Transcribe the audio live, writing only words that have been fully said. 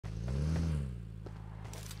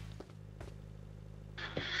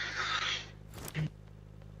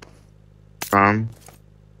From?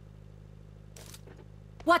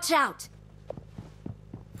 Watch out!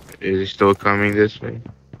 Is he still coming this way?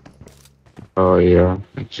 Oh yeah,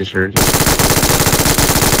 I just heard it.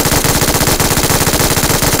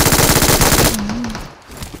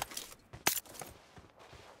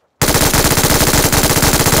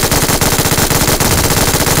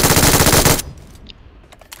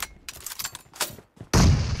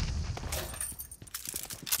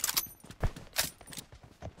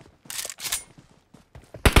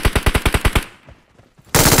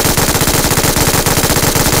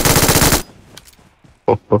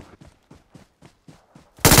 Oh, oh.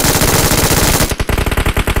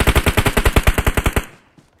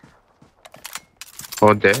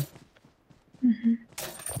 All dead?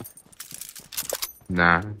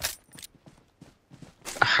 Nah.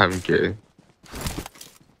 I'm kidding.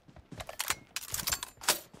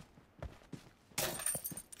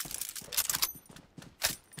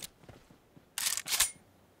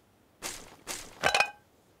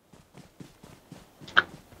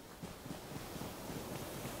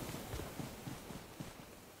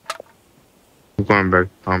 I'm going back to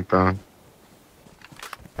compound.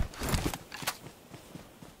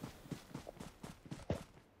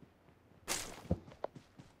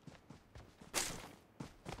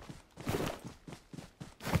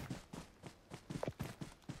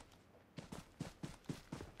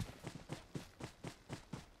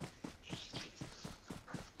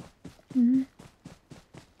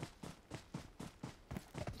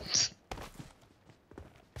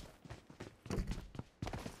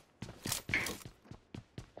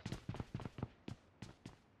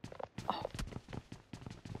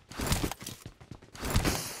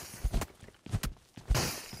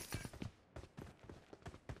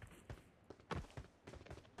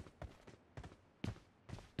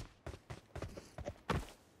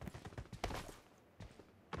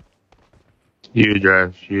 You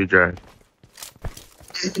drive, you drive.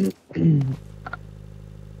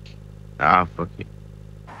 Ah, fuck it.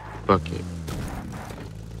 Fuck it.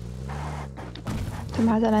 他们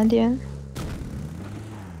还在蓝点。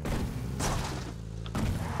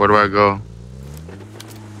 Where do I go?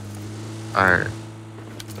 Alright.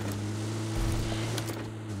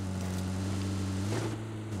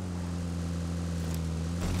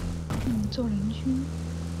 做邻居。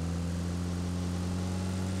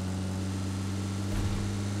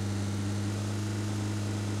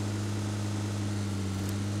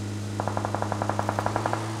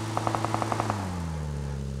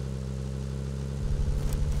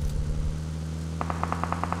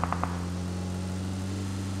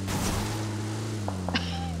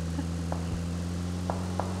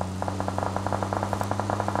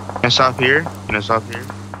Can I stop here? Can I stop here?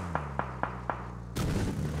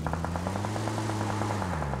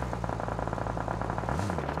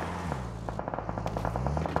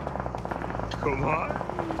 Come on.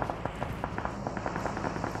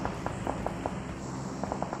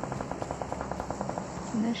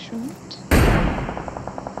 Can I shoot?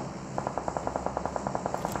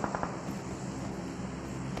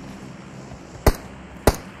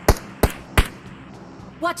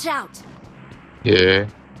 Watch out! Yeah.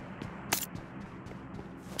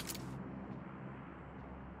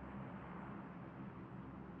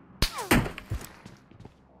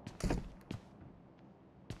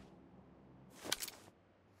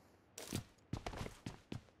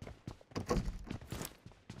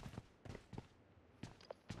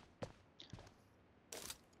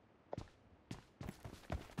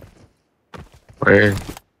 Where?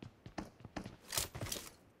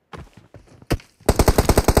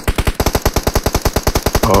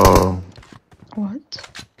 Oh. What?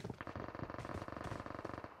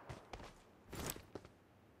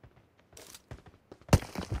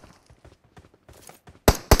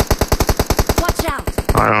 Watch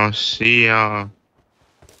out! I don't see I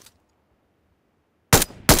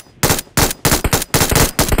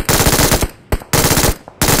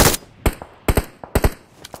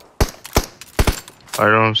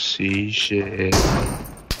don't see shit.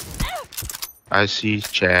 I see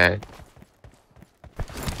Chad.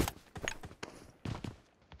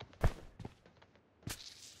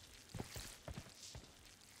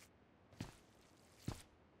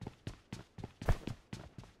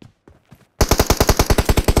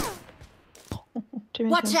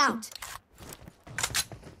 Watch out!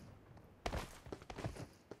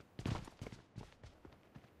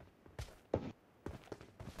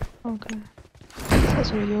 OK， 厕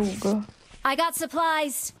所有5个。 I got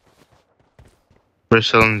supplies. We're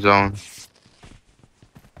still in zone.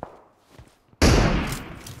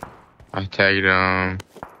 I tagged him.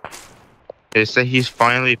 It said he's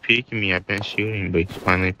finally peeking me. I've been shooting, but he's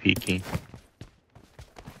finally peeking.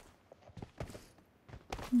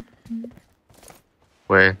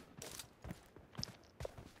 Where?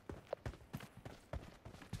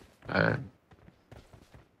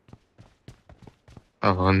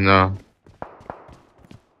 Oh no.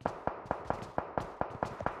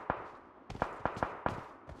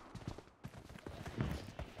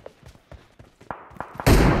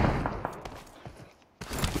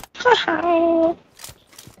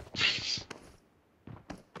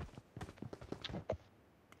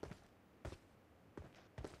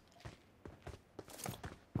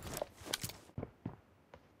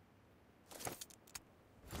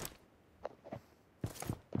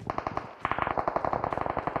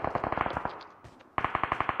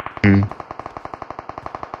 Hmm.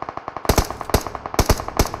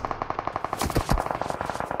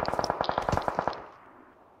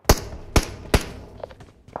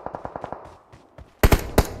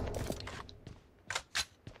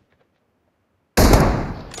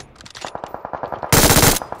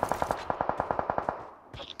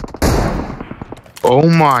 Oh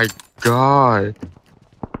my god.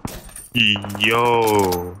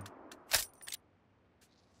 Yo.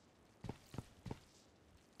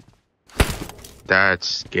 That's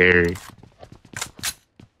scary.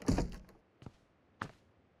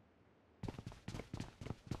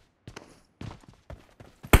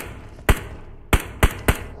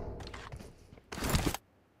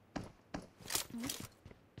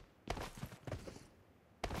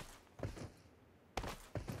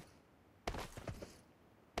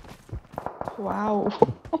 Wow.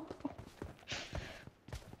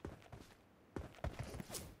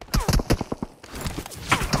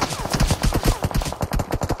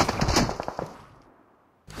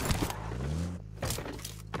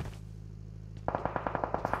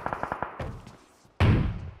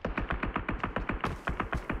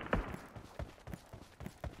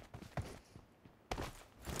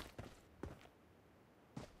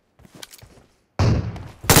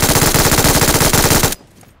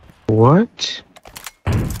 What?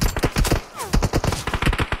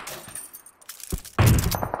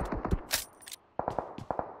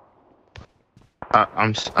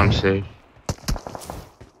 I'm safe.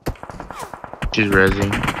 She's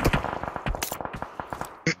rezzing.